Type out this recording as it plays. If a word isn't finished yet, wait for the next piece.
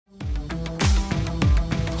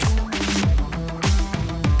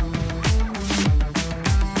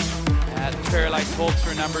Race Hawks for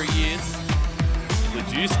a number of years.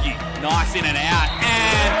 Ledusky, nice in and out,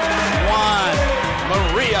 and one.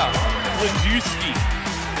 Maria Ledusky.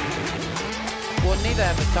 Well, neither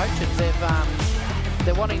have the coaches.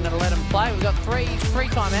 They're wanting to let them play. We've got three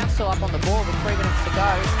timeouts still up on the board with 3 minutes to go.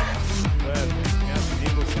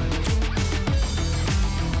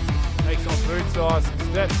 Takes on boot size,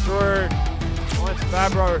 steps through, finds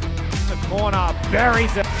Fabro in the corner,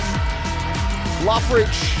 buries it.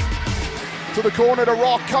 Luffridge to the corner to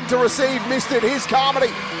Rock, come to receive, missed it. Here's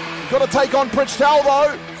Carmody, got to take on Prichtel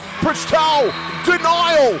though. Prichtel,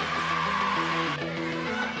 denial.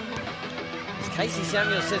 Casey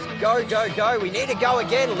Samuel says, go, go, go. We need to go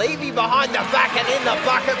again. Levy behind the back and in the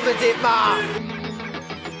bucket for Dittmar.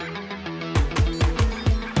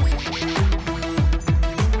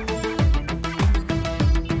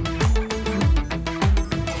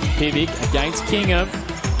 Pivic against Kingham.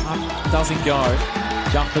 Doesn't go.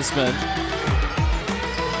 Jumper spin.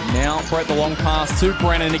 Now Brett the long pass to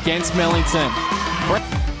Brennan against Mellington.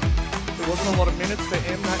 There wasn't a lot of minutes for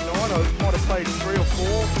him that night. I might have played 3 or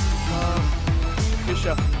 4.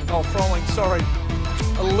 Fisher, Froling, sorry.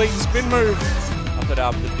 Elite spin move. Up it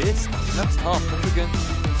up the disc. That's tough. Once again,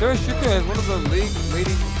 Sarah Shuka is one of the league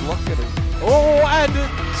leading block getters. Oh, and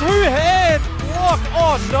two-hand block.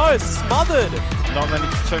 Oh no, smothered. Not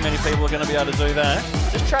too many people are going to be able to do that.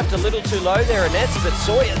 Just trapped a little too low there, Annette, but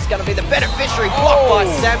Sawyer's going to be the beneficiary. Blocked by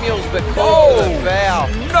Samuels, but called for the foul.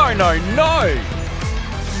 No, no, no.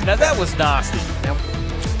 Now that was nasty. Now,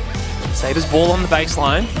 Sabres ball on the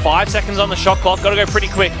baseline. 5 seconds on the shot clock. Got to go pretty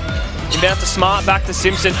quick. Inbound to Smart, back to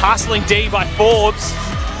Simpson. Hustling D by Forbes.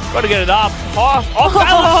 Got to get it up. Off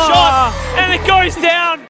balance shot, and it goes down.